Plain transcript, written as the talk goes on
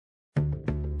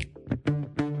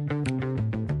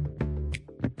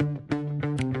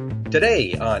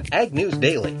Today on Ag News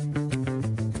Daily.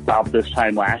 About this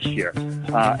time last year.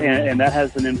 And that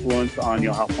has an influence on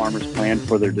how farmers plan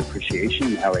for their depreciation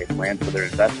and how they plan for their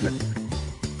investments.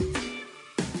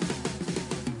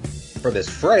 For this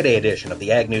Friday edition of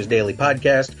the Ag News Daily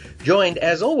podcast, joined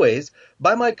as always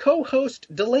by my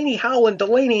co-host Delaney Howland.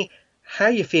 Delaney, how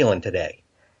you feeling today?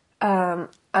 I'm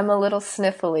a little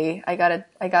sniffly. I gotta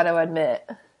admit.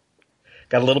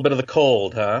 Got a little bit of the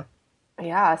cold, huh?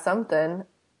 Yeah, something.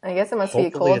 I guess it must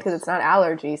be cold because it's not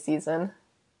allergy season.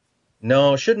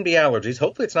 No, it shouldn't be allergies.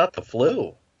 Hopefully it's not the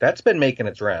flu. That's been making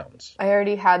its rounds. I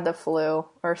already had the flu,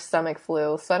 or stomach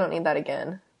flu, so I don't need that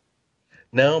again.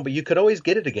 No, but you could always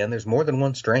get it again. There's more than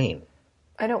one strain.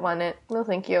 I don't want it. No,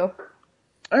 thank you.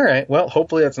 All right. Well,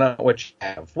 hopefully that's not what you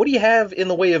have. What do you have in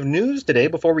the way of news today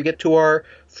before we get to our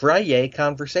Friday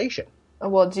conversation?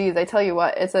 Well, geez, I tell you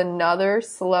what, it's another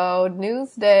slow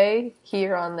news day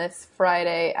here on this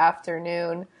Friday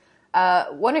afternoon.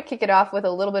 Want to kick it off with a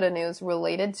little bit of news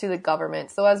related to the government.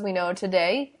 So as we know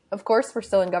today, of course, we're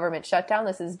still in government shutdown.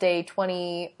 This is day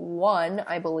 21,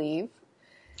 I believe.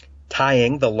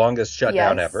 Tying the longest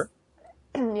shutdown ever.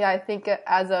 Yeah, I think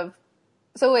as of...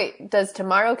 So wait, does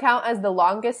tomorrow count as the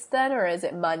longest then, or is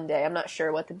it Monday? I'm not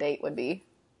sure what the date would be.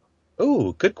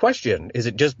 Ooh, good question. Is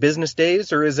it just business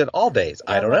days or is it all days?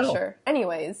 I don't know. I'm not sure.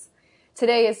 Anyways,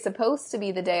 today is supposed to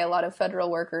be the day a lot of federal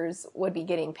workers would be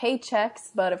getting paychecks,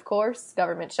 but of course,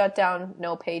 government shutdown,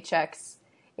 no paychecks,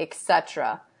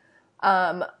 etc.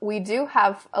 We do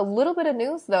have a little bit of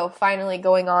news, though, finally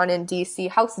going on in D.C.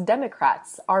 House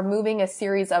Democrats are moving a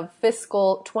series of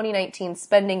fiscal 2019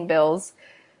 spending bills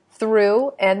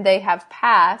through, and they have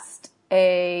passed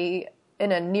in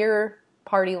a near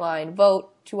party line vote,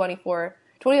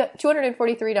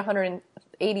 243 to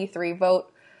 183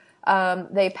 vote.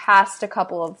 They passed a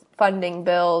couple of funding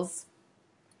bills.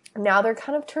 Now they're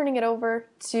kind of turning it over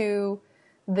to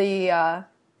the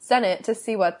Senate to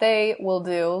see what they will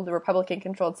do, the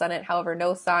Republican-controlled Senate. However,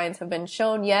 no signs have been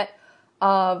shown yet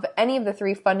of any of the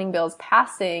three funding bills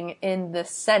passing in the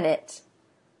Senate.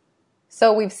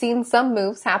 So we've seen some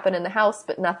moves happen in the House,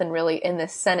 but nothing really in the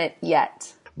Senate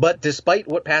yet. But despite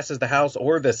what passes the House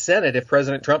or the Senate, if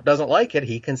President Trump doesn't like it,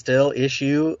 he can still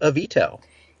issue a veto.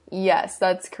 Yes,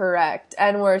 that's correct.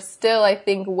 And we're still, I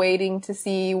think, waiting to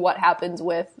see what happens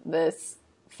with this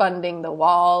funding the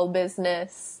wall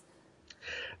business.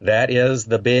 That is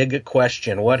the big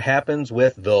question. What happens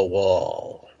with the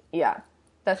wall? Yeah,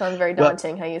 that sounds very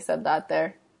daunting, how you said that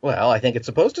there. Well, I think it's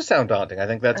supposed to sound daunting. I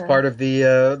think that's part of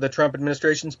the Trump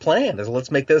administration's plan, is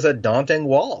let's make this a daunting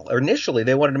wall. Initially,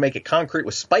 they wanted to make it concrete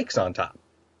with spikes on top.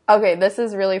 Okay, this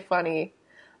is really funny.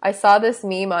 I saw this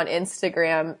meme on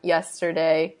Instagram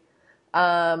yesterday,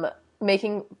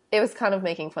 it was kind of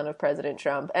making fun of President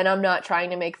Trump. And I'm not trying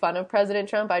to make fun of President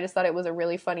Trump. I just thought it was a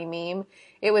really funny meme.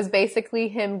 It was basically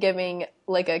him giving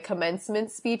like a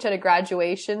commencement speech at a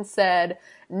graduation, said,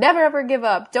 "Never ever give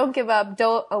up, don't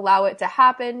allow it to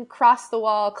happen, cross the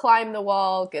wall, climb the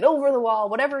wall, get over the wall,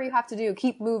 whatever you have to do,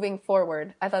 keep moving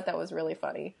forward." I thought that was really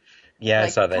funny. Yeah, I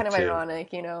saw that kind of too.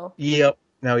 ironic, you know? Yep.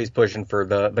 Now he's pushing for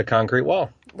the concrete wall.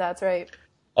 That's right.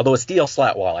 Although a steel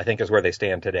slat wall, I think, is where they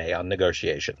stand today on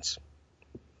negotiations.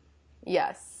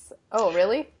 Yes. Oh,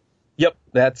 really? Yep,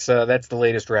 that's the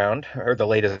latest round, or the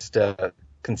latest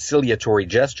conciliatory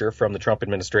gesture from the Trump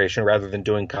administration. Rather than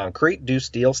doing concrete, do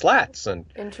steel slats. And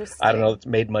interesting. I don't know if it's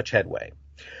made much headway.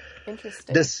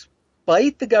 Interesting.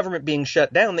 Despite the government being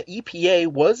shut down, the EPA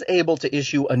was able to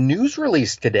issue a news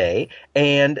release today,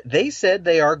 and they said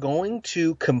they are going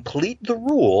to complete the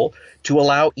rule to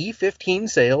allow E15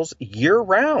 sales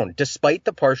year-round, despite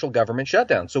the partial government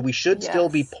shutdown. So we should still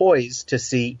be poised to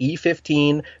see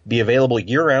E15 be available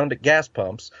year-round at gas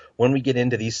pumps when we get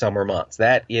into these summer months.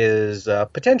 That is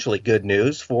potentially good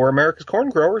news for America's corn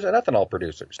growers and ethanol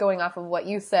producers. Going off of what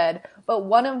you said, but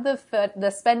one of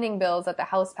the spending bills that the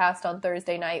House passed on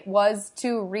Thursday night was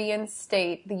to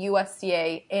reinstate the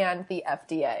USDA and the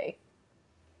FDA.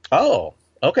 Oh,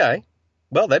 okay.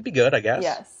 Well, that'd be good, I guess.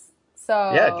 Yes.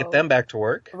 So yeah, get them back to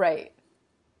work. Right.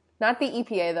 Not the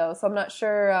EPA, though, so I'm not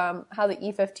sure how the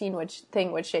E15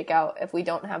 thing would shake out if we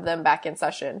don't have them back in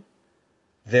session.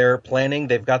 They're planning,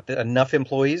 they've got enough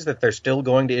employees that they're still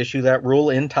going to issue that rule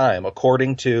in time.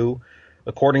 According to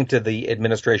the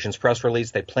administration's press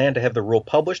release, they plan to have the rule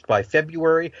published by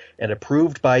February and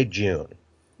approved by June.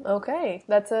 Okay,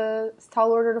 that's a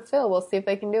tall order to fill. We'll see if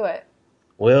they can do it.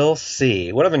 We'll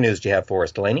see. What other news do you have for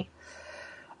us, Delaney?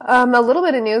 A little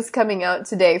bit of news coming out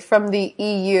today from the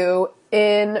EU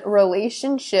in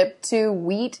relationship to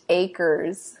wheat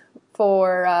acres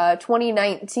for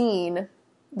 2019.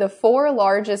 The four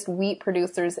largest wheat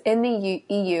producers in the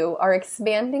EU are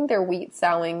expanding their wheat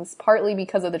sowings, partly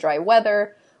because of the dry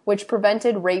weather, which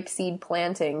prevented rapeseed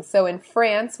planting. So in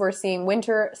France, we're seeing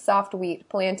winter soft wheat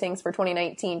plantings for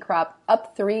 2019 crop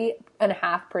up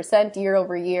 3.5% year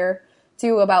over year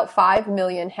to about 5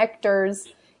 million hectares.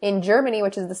 In Germany,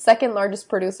 which is the second largest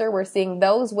producer, we're seeing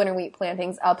those winter wheat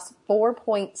plantings up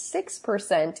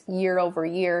 4.6% year over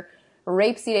year.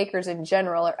 Rapeseed acres in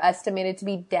general are estimated to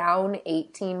be down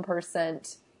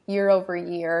 18% year over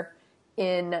year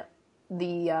in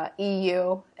the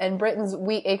EU. And Britain's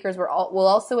wheat acres will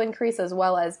also increase, as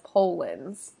well as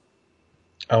Poland's.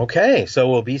 Okay, so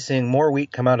we'll be seeing more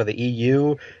wheat come out of the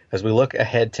EU as we look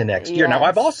ahead to next year. Now,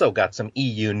 I've also got some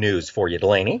EU news for you,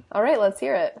 Delaney. All right, let's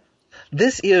hear it.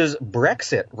 This is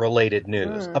Brexit-related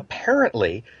news.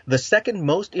 Apparently, the second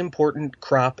most important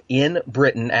crop in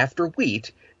Britain after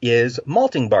wheat is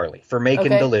malting barley for making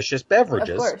delicious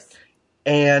beverages. Of course.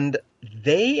 And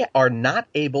they are not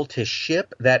able to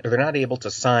ship that, or they're not able to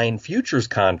sign futures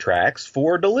contracts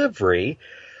for delivery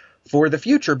for the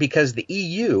future because the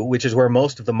EU, which is where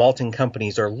most of the malting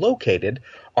companies are located,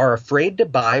 are afraid to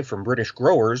buy from British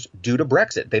growers due to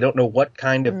Brexit. They don't know what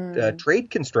kind of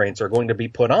trade constraints are going to be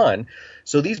put on.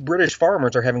 So these British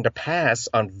farmers are having to pass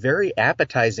on very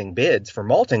appetizing bids for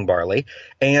malting barley.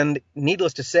 And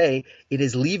needless to say, it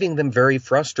is leaving them very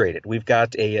frustrated. We've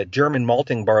got a German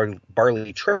malting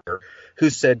barley trader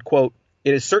who said, quote,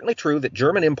 "It is certainly true that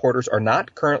German importers are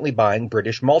not currently buying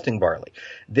British malting barley.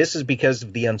 This is because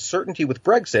of the uncertainty with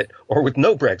Brexit or with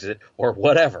no Brexit or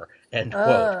whatever." End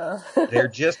quote. They're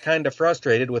just kind of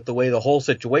frustrated with the way the whole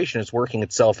situation is working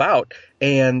itself out.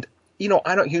 And, you know,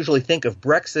 I don't usually think of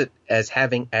Brexit as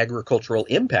having agricultural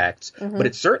impacts, but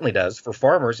it certainly does for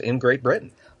farmers in Great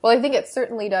Britain. Well, I think it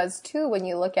certainly does, too, when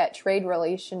you look at trade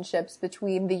relationships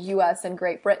between the U.S. and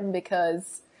Great Britain,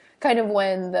 because kind of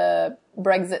when the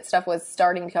Brexit stuff was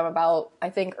starting to come about, I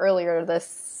think earlier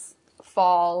this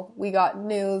fall, we got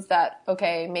news that,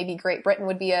 okay, maybe Great Britain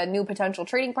would be a new potential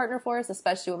trading partner for us,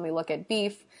 especially when we look at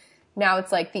beef. Now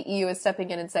it's like the EU is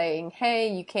stepping in and saying, hey,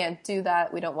 you can't do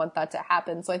that. We don't want that to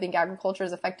happen. So I think agriculture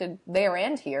is affected there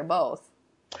and here, both.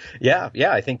 Yeah,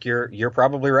 I think you're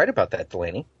probably right about that,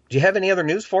 Delaney. Do you have any other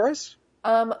news for us?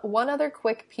 One other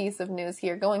quick piece of news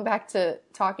here, going back to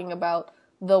talking about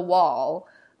the wall.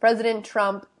 President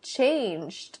Trump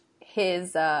changed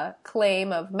his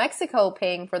claim of Mexico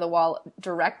paying for the wall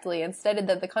directly and stated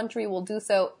that the country will do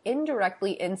so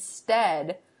indirectly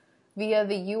instead via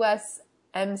the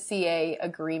USMCA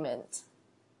agreement.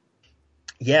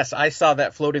 Yes, I saw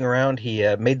that floating around. He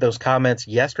made those comments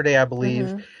yesterday, I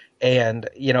believe. And,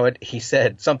 you know, he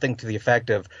said something to the effect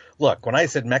of, look, when I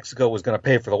said Mexico was going to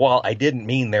pay for the wall, I didn't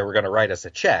mean they were going to write us a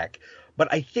check.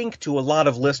 But I think to a lot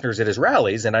of listeners at his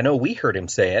rallies, and I know we heard him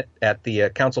say it at the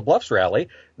Council Bluffs rally,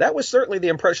 that was certainly the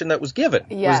impression that was given,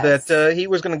 was that he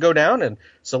was going to go down and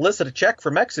solicit a check for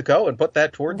Mexico and put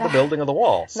that towards the building of the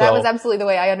wall. So, that was absolutely the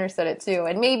way I understood it, too.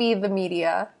 And maybe the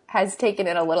media has taken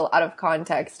it a little out of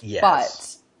context,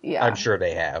 but yeah. I'm sure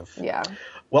they have. Yeah.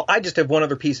 Well, I just have one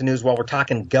other piece of news while we're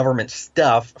talking government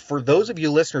stuff. For those of you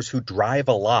listeners who drive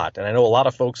a lot, and I know a lot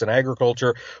of folks in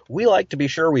agriculture, we like to be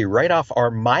sure we write off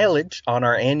our mileage on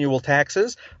our annual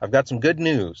taxes. I've got some good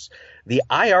news. The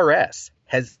IRS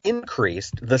has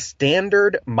increased the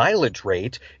standard mileage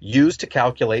rate used to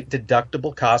calculate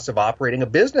deductible costs of operating a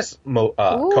business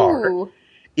car.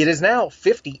 It is now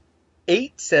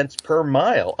 58 cents per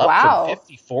mile, up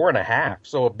from 54.5.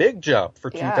 So a big jump for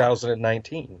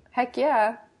 2019. Heck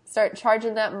yeah. Start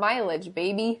charging that mileage,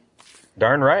 baby.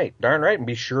 Darn right. And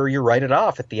be sure you write it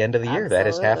off at the end of the year. That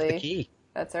is half the key.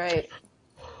 That's right.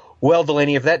 Well,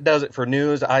 Delaney, if that does it for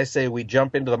news, I say we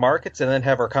jump into the markets and then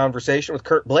have our conversation with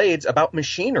Curt Blades about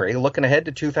machinery looking ahead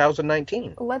to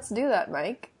 2019. Let's do that,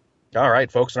 Mike. All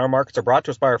right, folks, and our markets are brought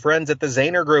to us by our friends at the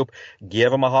Zahner Group. Give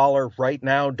them a holler right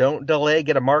now. Don't delay.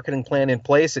 Get a marketing plan in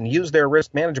place and use their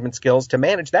risk management skills to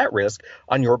manage that risk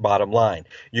on your bottom line.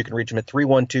 You can reach them at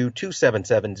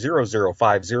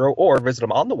 312-277-0050 or visit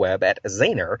them on the web at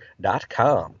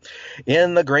Zahner.com.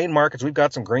 In the grain markets, we've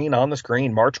got some grain on the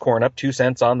screen. March corn up 2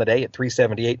 cents on the day at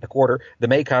 $3.78 1/4. The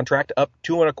May contract up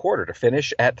 2 1/4 to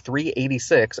finish at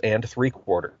 $3.86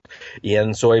 3/4.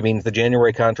 In soybeans, the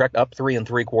January contract up 3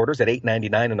 3/4 closed at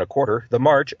 8.99 and a quarter. The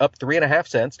March up 3.5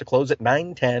 cents to close at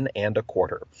 9.10 and a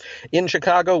quarter. In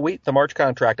Chicago wheat, the March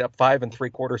contract up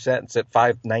 5.75 cents at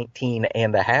 5.19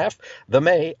 and a half. The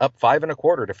May up 5 and a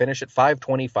quarter to finish at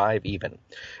 5.25 even.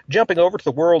 Jumping over to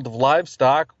the world of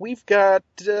livestock, we've got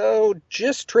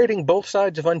just trading both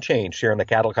sides of unchanged here in the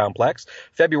cattle complex.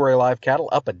 February live cattle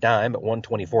up a dime at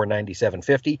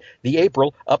 124.9750. The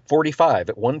April up 45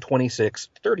 at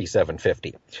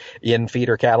 126.3750. In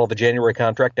feeder cattle, the January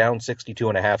contract down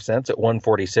 62.5 cents at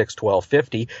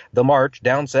 146.1250. The March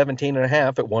down 17.5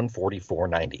 at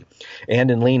 144.90.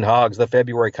 And in lean hogs, the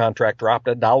February contract dropped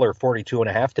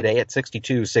 $1.42.5 today at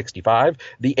 62.65.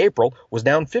 The April was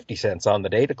down 50 cents on the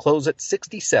day to close at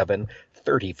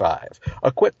 67.35.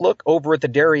 A quick look over at the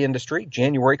dairy industry.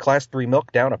 January Class 3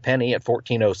 milk down a penny at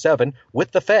 14.07,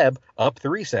 with the Feb up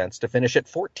 3 cents to finish at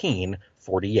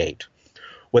 14.48.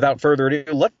 Without further ado,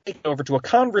 let's take it over to a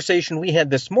conversation we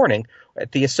had this morning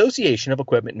at the Association of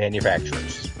Equipment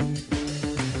Manufacturers.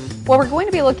 Well, we're going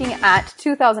to be looking at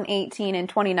 2018 and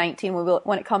 2019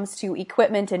 when it comes to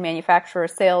equipment and manufacturer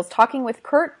sales, talking with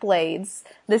Curt Blades,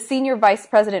 the Senior Vice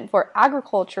President for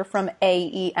Agriculture from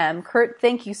AEM. Curt,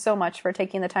 thank you so much for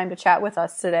taking the time to chat with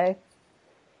us today.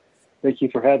 Thank you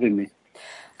for having me.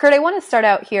 Curt, I want to start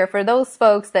out here. For those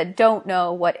folks that don't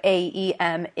know what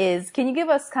AEM is, can you give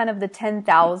us kind of the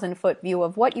 10,000-foot view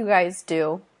of what you guys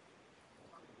do?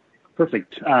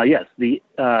 Perfect. Yes, the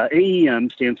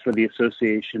AEM stands for the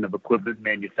Association of Equipment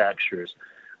Manufacturers.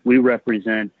 We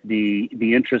represent the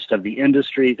interest of the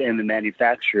industry and the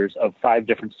manufacturers of 5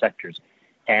 different sectors: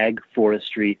 ag,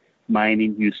 forestry,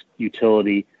 mining,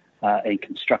 utility, and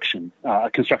construction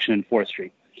and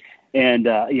forestry. And,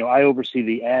 I oversee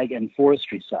the ag and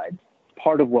forestry side.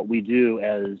 Part of what we do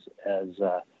as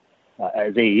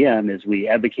AEM is we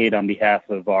advocate on behalf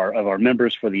of our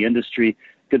members for the industry,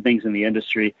 good things in the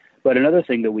industry. But another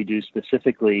thing that we do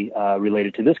specifically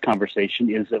related to this conversation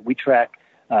is that we track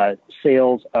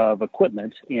sales of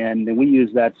equipment, and we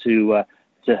use that to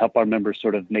help our members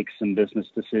sort of make some business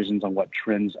decisions on what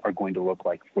trends are going to look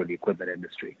like for the equipment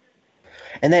industry.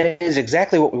 And that is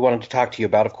exactly what we wanted to talk to you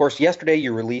about. Of course, yesterday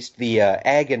you released the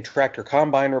Ag and Tractor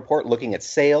Combine Report looking at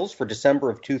sales for December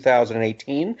of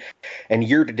 2018 and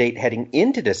year-to-date heading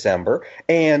into December.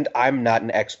 And I'm not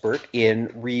an expert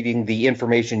in reading the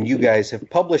information you guys have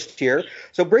published here.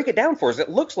 So break it down for us. It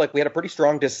looks like we had a pretty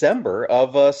strong December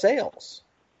of sales.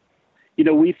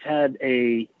 We've had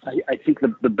I think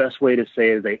the best way to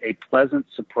say it is a pleasant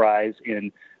surprise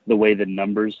in the way the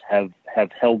numbers have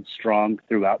held strong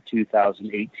throughout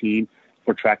 2018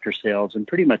 for tractor sales in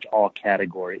pretty much all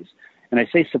categories. And I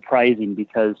say surprising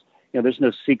because, there's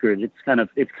no secret. It's kind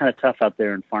of tough out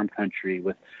there in farm country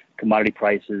with commodity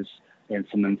prices and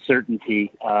some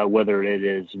uncertainty, whether it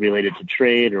is related to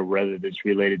trade or whether it's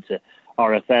related to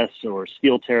RFS or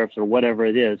steel tariffs or whatever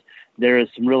it is. There is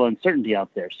some real uncertainty out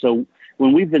there. So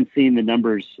when we've been seeing the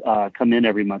numbers come in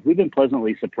every month, we've been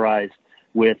pleasantly surprised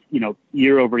with,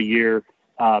 year over year,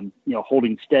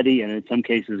 holding steady and in some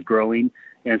cases growing,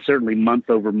 and certainly month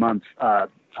over month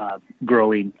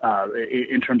growing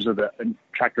in terms of the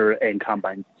tractor and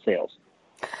combine sales.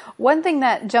 One thing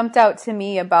that jumped out to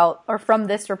me from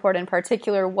this report in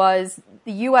particular was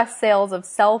the U.S. sales of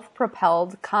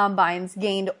self-propelled combines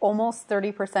gained almost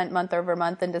 30% month over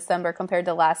month in December compared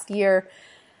to last year.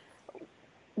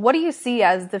 What do you see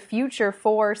as the future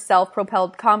for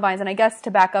self-propelled combines? And I guess to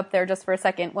back up there just for a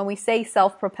second, when we say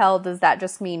self-propelled, does that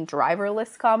just mean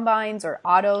driverless combines or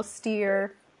auto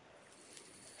steer?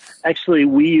 Actually,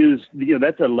 we use,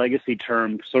 that's a legacy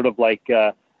term, sort of like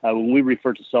when we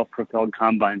refer to self-propelled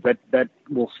combines, that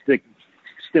will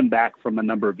stem back from a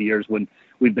number of years when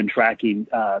we've been tracking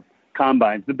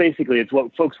combines. But basically, it's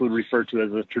what folks would refer to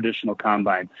as a traditional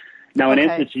combine. Now, in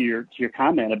answer to your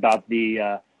comment about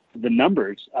the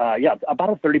numbers, about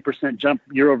a 30% jump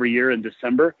year over year in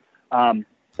December.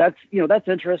 That's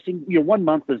interesting. 1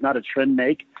 month does not a trend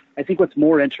make. I think what's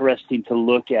more interesting to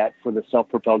look at for the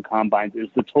self-propelled combines is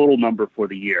the total number for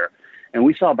the year. And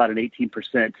we saw about an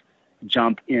 18%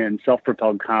 jump in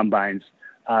self-propelled combines,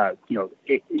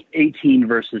 18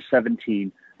 versus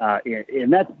 17.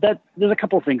 And that there's a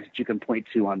couple of things that you can point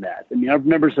to on that. I mean, our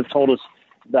members have told us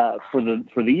that for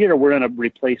the year, we're in a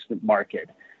replacement market.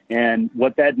 And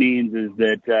what that means is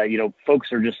that,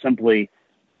 folks are just simply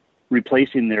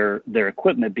replacing their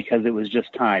equipment because it was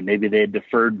just time. Maybe they had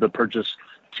deferred the purchase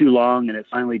too long and it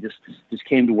finally just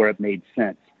came to where it made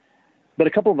sense. But a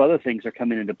couple of other things are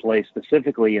coming into play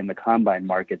specifically in the combine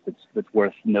market that's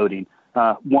worth noting.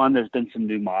 One, there's been some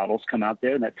new models come out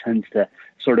there, and that tends to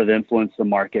sort of influence the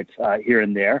market here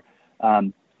and there.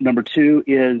 Number two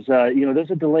is, there's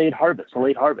a late harvest.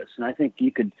 And I think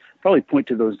you could probably point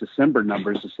to those December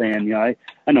numbers as saying, I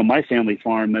know my family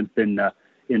farm in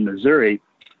Missouri,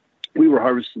 we were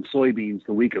harvesting soybeans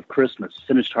the week of Christmas,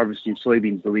 finished harvesting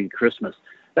soybeans the week of Christmas.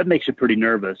 That makes you pretty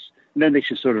nervous. And that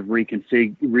makes you sort of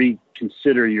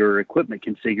reconsider your equipment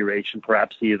configuration,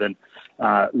 perhaps even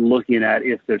looking at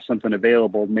if there's something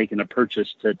available, making a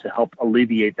purchase to help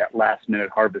alleviate that last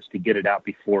minute harvest to get it out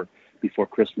before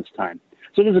Christmas time.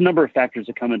 So there's a number of factors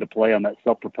that come into play on that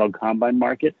self-propelled combine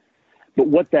market. But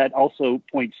what that also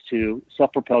points to,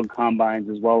 self-propelled combines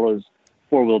as well as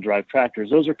four-wheel drive tractors,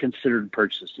 those are considered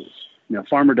purchases. A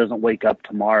farmer doesn't wake up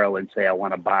tomorrow and say, I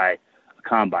want to buy a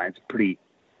combine. It's a pretty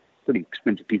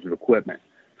expensive piece of equipment.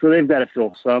 So they've got to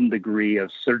feel some degree of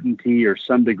certainty or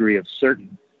some degree of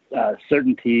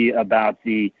certainty about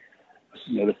the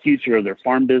future of their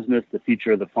farm business, the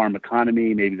future of the farm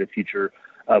economy, maybe the future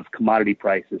of commodity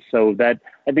prices. So that,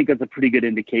 I think, that's a pretty good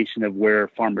indication of where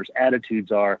farmers'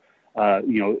 attitudes are,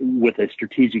 with a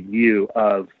strategic view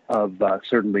of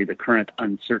certainly the current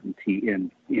uncertainty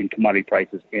in commodity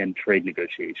prices and trade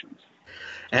negotiations.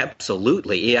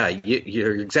 Absolutely. Yeah,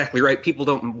 you're exactly right. People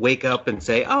don't wake up and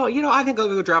say, I think I'll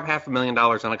go drop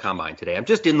 $500,000 on a combine today. I'm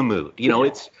just in the mood.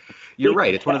 You're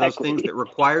right. It's one of those things that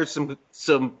requires a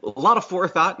lot of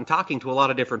forethought and talking to a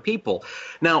lot of different people.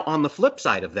 Now, on the flip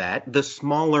side of that, the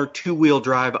smaller two-wheel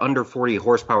drive under 40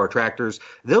 horsepower tractors,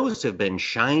 those have been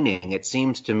shining, it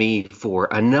seems to me, for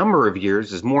a number of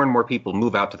years as more and more people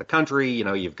move out to the country.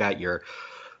 You've got your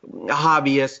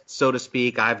hobbyists, so to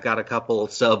speak. I've got a couple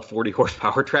sub 40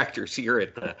 horsepower tractors here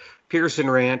at the Pearson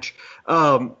Ranch.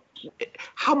 How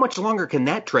much longer can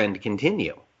that trend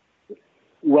continue?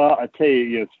 Well, I tell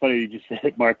you, it's funny you just said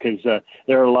it, Mark, because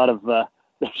there are a lot of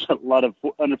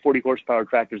under 40 horsepower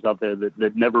tractors out there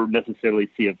that never necessarily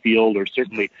see a field or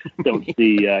certainly don't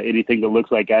see anything that looks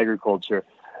like agriculture.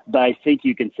 But I think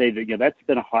you can say that that's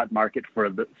been a hot market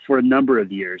for a number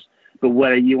of years. But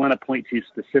what you want to point to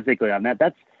specifically on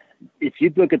that's if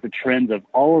you look at the trends of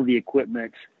all of the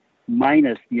equipment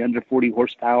minus the under 40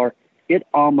 horsepower, it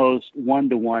almost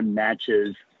 1-to-1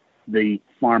 matches the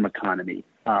farm economy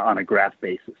on a graph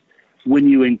basis. When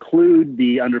you include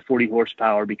the under 40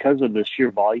 horsepower, because of the sheer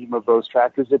volume of those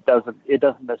tractors, it doesn't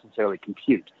necessarily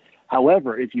compute.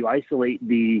 However, if you isolate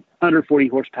the under 40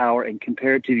 horsepower and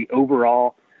compare it to the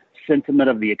overall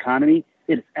sentiment of the economy,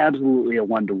 it's absolutely a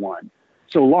 1-to-1.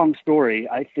 So long story,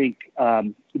 I think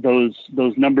those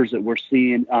numbers that we're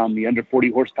seeing on the under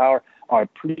 40 horsepower are a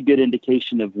pretty good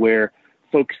indication of where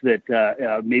folks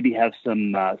that maybe have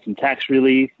some tax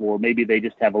relief, or maybe they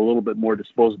just have a little bit more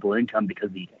disposable income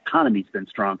because the economy's been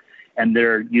strong, and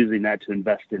they're using that to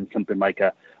invest in something like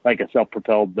a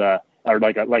self-propelled or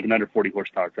like an under 40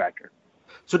 horsepower tractor.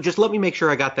 So just let me make sure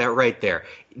I got that right there.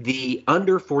 The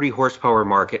under 40 horsepower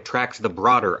market tracks the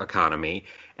broader economy,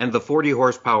 and the 40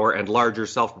 horsepower and larger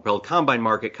self-propelled combine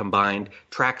market combined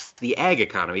tracks the ag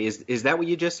economy. Is that what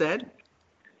you just said?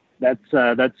 That's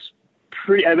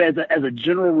pretty. I mean, as a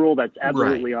general rule, that's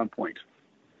absolutely right. On point.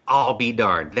 I'll be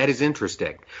darned. That is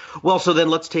interesting. Well, so then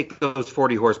let's take those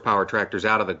 40 horsepower tractors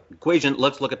out of the equation.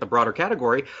 Let's look at the broader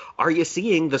category. Are you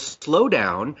seeing the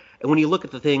slowdown, and when you look at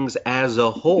the things as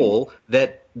a whole,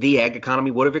 that the ag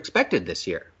economy would have expected this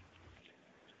year?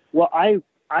 Well,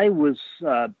 I was,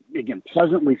 again,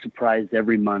 pleasantly surprised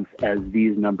every month as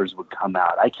these numbers would come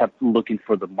out. I kept looking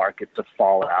for the market to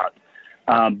fall out.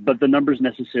 But the numbers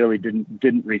necessarily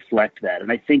didn't reflect that.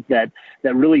 And I think that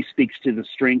really speaks to the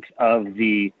strength of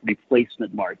the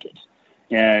replacement market.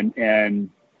 And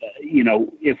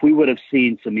if we would have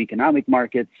seen some economic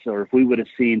markets, or if we would have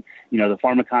seen, the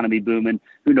farm economy booming,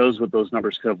 who knows what those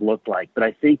numbers could have looked like. But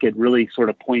I think it really sort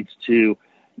of points to,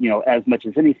 as much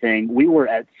as anything, we were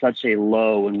at such a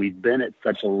low, and we've been at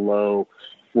such a low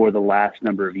for the last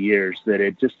number of years, that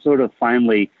it just sort of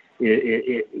finally,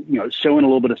 showing a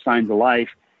little bit of signs of life.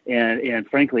 And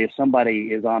frankly, if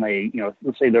somebody is on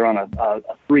let's say they're on a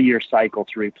 3-year cycle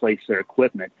to replace their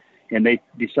equipment, and they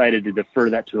decided to defer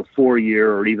that to a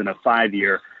 4-year or even a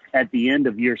 5-year, at the end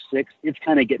of year 6, it's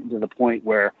kind of getting to the point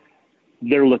where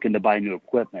they're looking to buy new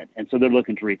equipment. And so they're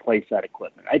looking to replace that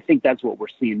equipment. I think that's what we're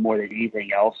seeing more than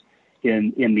anything else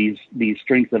in these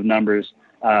strengths of numbers,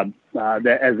 that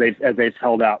as they've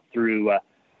held out through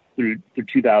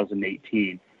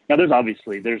 2018. Now,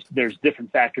 there's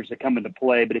different factors that come into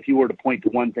play, but if you were to point to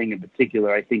one thing in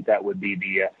particular, I think that would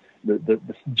be the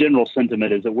general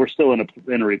sentiment is that we're still in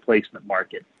a replacement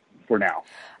market for now.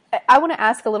 I want to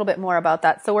ask a little bit more about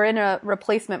that. So we're in a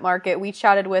replacement market. We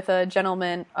chatted with a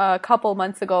gentleman a couple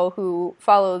months ago who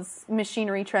follows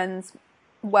machinery trends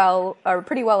well, or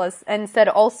pretty well, and said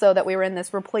also that we were in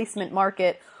this replacement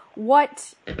market.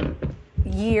 What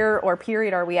year or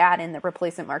period are we at in the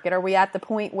replacement market? Are we at the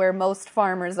point where most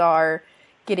farmers are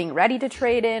getting ready to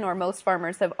trade in, or most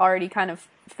farmers have already kind of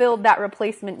filled that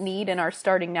replacement need and are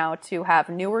starting now to have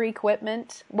newer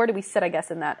equipment? Where do we sit, I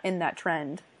guess, in that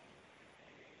trend?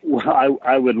 Well,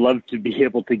 I would love to be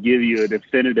able to give you a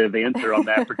definitive answer on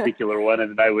that particular one,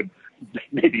 and I would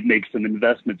maybe make some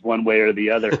investments one way or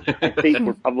the other. I think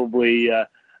we're probably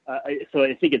so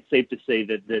I think it's safe to say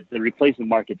that the replacement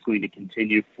market's going to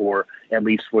continue for at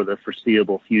least for the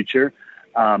foreseeable future.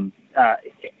 And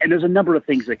there's a number of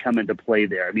things that come into play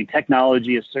there. I mean,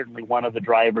 technology is certainly one of the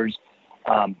drivers.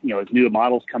 As new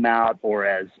models come out, or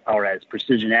as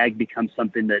precision ag becomes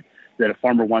something that a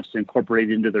farmer wants to incorporate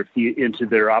into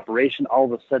their operation, all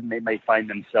of a sudden they may find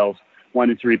themselves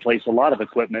wanting to replace a lot of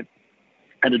equipment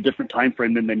at a different time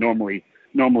frame than they normally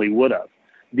would have.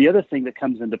 The other thing that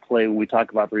comes into play when we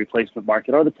talk about the replacement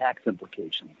market are the tax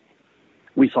implications.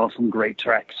 We saw some great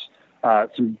tracks,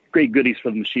 some great goodies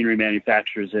for the machinery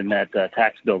manufacturers in that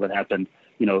tax bill that happened,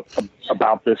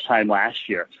 about this time last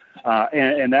year.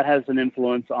 And that has an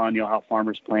influence on, how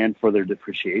farmers plan for their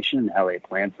depreciation and how they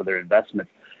plan for their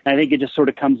investments. And I think it just sort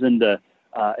of comes into,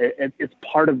 it's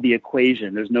part of the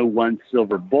equation. There's no one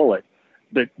silver bullet.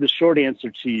 But the short answer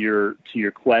to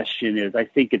your question is I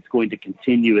think it's going to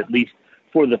continue at least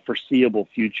for the foreseeable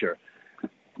future.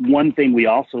 One thing we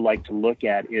also like to look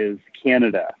at is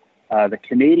Canada. The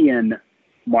Canadian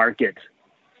market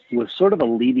was sort of a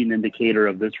leading indicator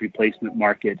of this replacement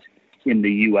market in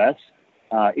the U.S.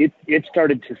 It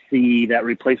started to see that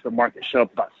replacement market show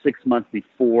up about 6 months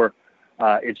before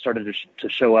it started to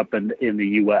show up in the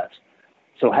U.S.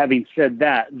 So having said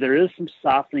that, there is some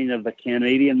softening of the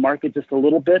Canadian market just a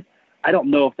little bit. I don't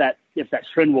know if that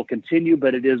trend will continue,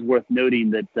 but it is worth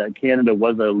noting that Canada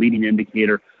was a leading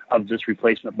indicator of this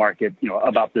replacement market,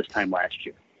 about this time last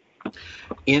year.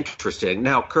 Interesting.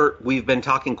 Now, Curt, we've been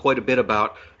talking quite a bit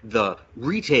about the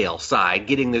retail side,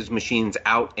 getting those machines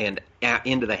out and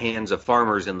into the hands of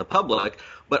farmers and the public.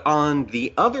 But on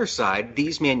the other side,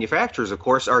 these manufacturers, of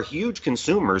course, are huge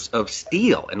consumers of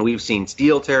steel. And we've seen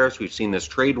steel tariffs. We've seen this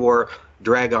trade war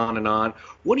drag on and on.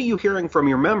 What are you hearing from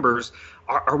your members?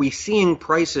 Are we seeing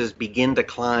prices begin to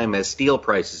climb as steel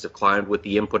prices have climbed with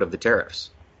the input of the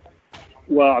tariffs?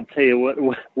 Well, I'll tell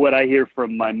you what I hear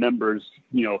from my members,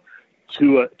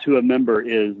 to a member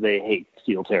is they hate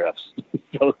steel tariffs.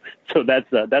 So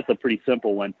that's a pretty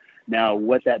simple one. Now,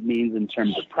 what that means in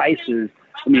terms of prices,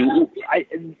 I mean,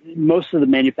 most of the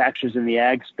manufacturers in the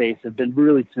ag space have been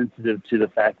really sensitive to the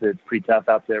fact that it's pretty tough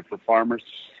out there for farmers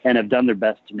and have done their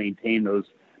best to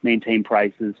maintain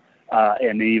prices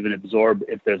and even absorb,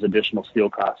 if there's additional steel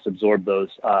costs, absorb those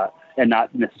and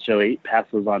not necessarily pass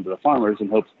those on to the farmers in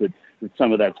hopes that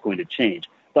some of that's going to change.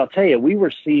 But I'll tell you, we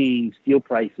were seeing steel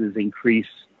prices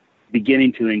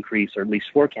beginning to increase, or at least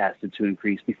forecasted to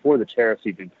increase before the tariffs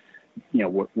even,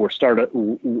 were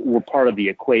part of the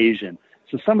equation.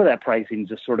 So some of that pricing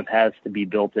just sort of has to be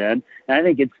built in. And I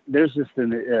think there's just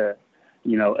an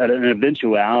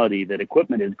eventuality that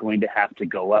equipment is going to have to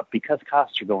go up because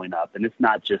costs are going up. And it's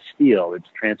not just steel, it's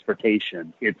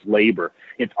transportation, it's labor.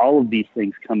 It's all of these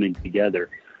things coming together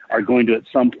are going to, at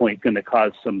some point, going to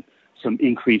cause some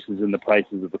increases in the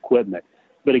prices of equipment.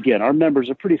 But again, our members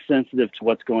are pretty sensitive to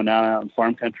what's going on out in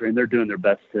farm country, and they're doing their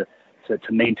best to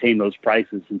maintain those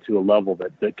prices into a level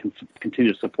that can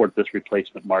continue to support this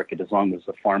replacement market as long as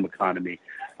the farm economy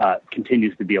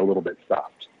continues to be a little bit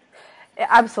soft.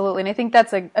 Absolutely, and I think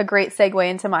that's a great segue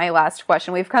into my last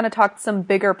question. We've kind of talked some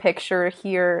bigger picture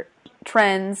here,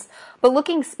 trends, but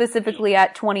looking specifically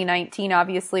at 2019,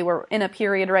 obviously we're in a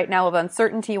period right now of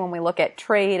uncertainty when we look at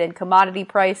trade and commodity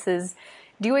prices.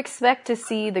 Do you expect to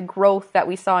see the growth that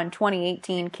we saw in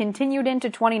 2018 continued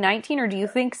into 2019, or do you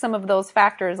think some of those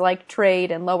factors like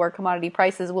trade and lower commodity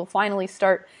prices will finally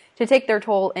start to take their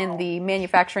toll in the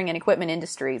manufacturing and equipment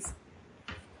industries?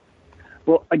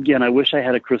 Well, again, I wish I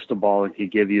had a crystal ball and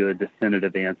could give you a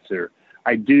definitive answer.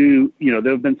 I do,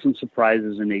 there have been some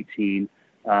surprises in 18,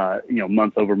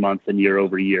 month over month and year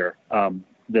over year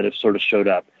that have sort of showed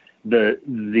up. There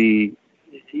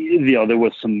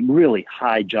was some really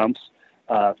high jumps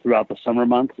throughout the summer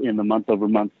months in the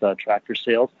month-over-month tractor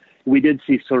sales. We did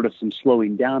see sort of some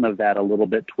slowing down of that a little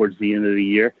bit towards the end of the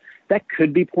year. That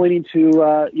could be pointing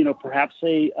to, perhaps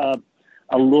a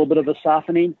little bit of a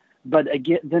softening. But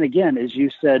again, as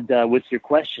you said with your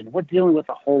question, we're dealing with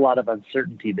a whole lot of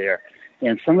uncertainty there.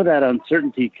 And some of that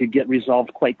uncertainty could get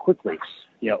resolved quite quickly.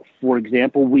 For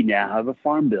example, we now have a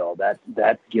farm bill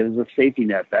that gives a safety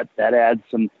net. That adds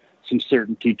some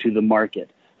certainty to the market.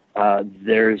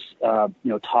 There's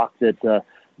talk that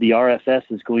the RFS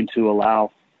is going to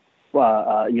allow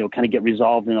kind of get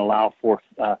resolved and allow for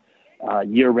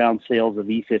year-round sales of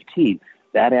E15.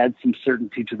 That adds some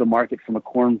certainty to the market from a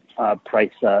corn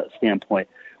price standpoint.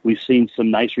 We've seen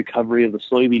some nice recovery of the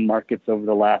soybean markets over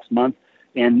the last month,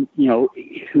 and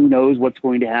who knows what's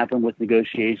going to happen with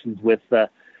negotiations with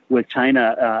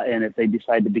China and if they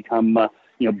decide to become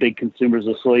big consumers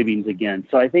of soybeans again.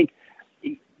 So I think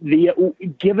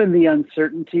given the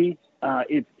uncertainty,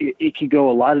 it could go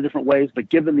a lot of different ways. But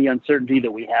given the uncertainty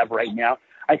that we have right now,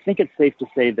 I think it's safe to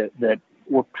say that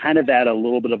we're kind of at a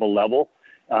little bit of a level,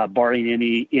 barring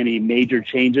any major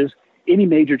changes. Any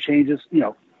major changes,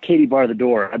 Katie, bar the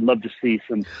door. I'd love to see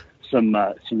some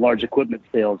large equipment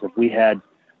sales if we had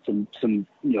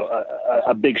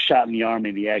a big shot in the arm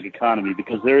in the ag economy,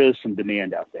 because there is some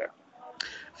demand out there.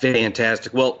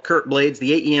 Fantastic. Well, Curt Blades,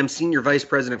 the AEM Senior Vice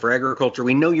President for Agriculture,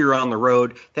 we know you're on the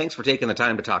road. Thanks for taking the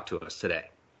time to talk to us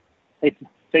today. Hey,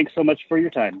 thanks so much for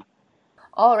your time.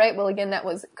 All right. Well, again, that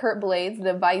was Curt Blades,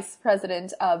 the Vice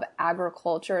President of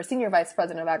Agriculture, Senior Vice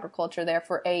President of Agriculture there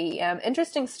for AEM.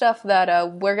 Interesting stuff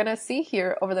that we're going to see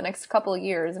here over the next couple of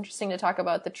years. Interesting to talk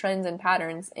about the trends and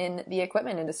patterns in the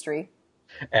equipment industry.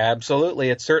 Absolutely.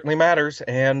 It certainly matters.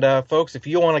 And folks, if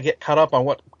you want to get caught up on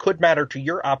what could matter to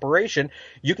your operation,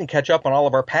 you can catch up on all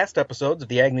of our past episodes of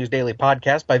the Ag News Daily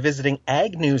podcast by visiting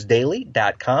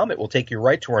agnewsdaily.com. It will take you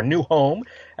right to our new home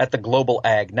at the Global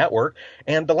Ag Network.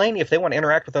 And Delaney, if they want to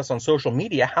interact with us on social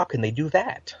media, how can they do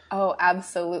that? Oh,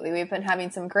 absolutely. We've been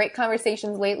having some great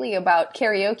conversations lately about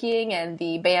karaokeing and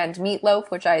the band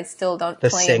Meatloaf, which I still don't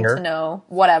claim to know.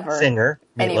 Whatever. Singer.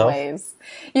 Meatloaf. Anyways,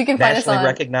 you can find us on... Nationally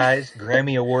recognized,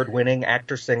 Grammy Award-winning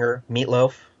actor-singer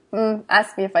Meatloaf.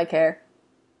 Ask me if I care.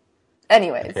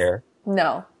 Anyways. I care.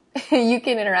 No. You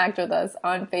can interact with us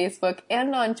on Facebook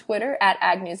and on Twitter at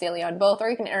Ag News Daily on both, or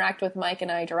you can interact with Mike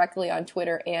and I directly on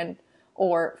Twitter and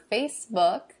or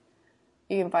Facebook.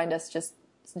 You can find us, just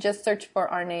search for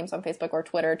our names on Facebook or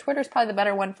Twitter. Twitter's probably the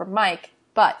better one for Mike,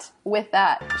 but with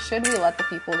that, should we let the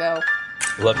people go?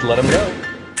 Let's let them go.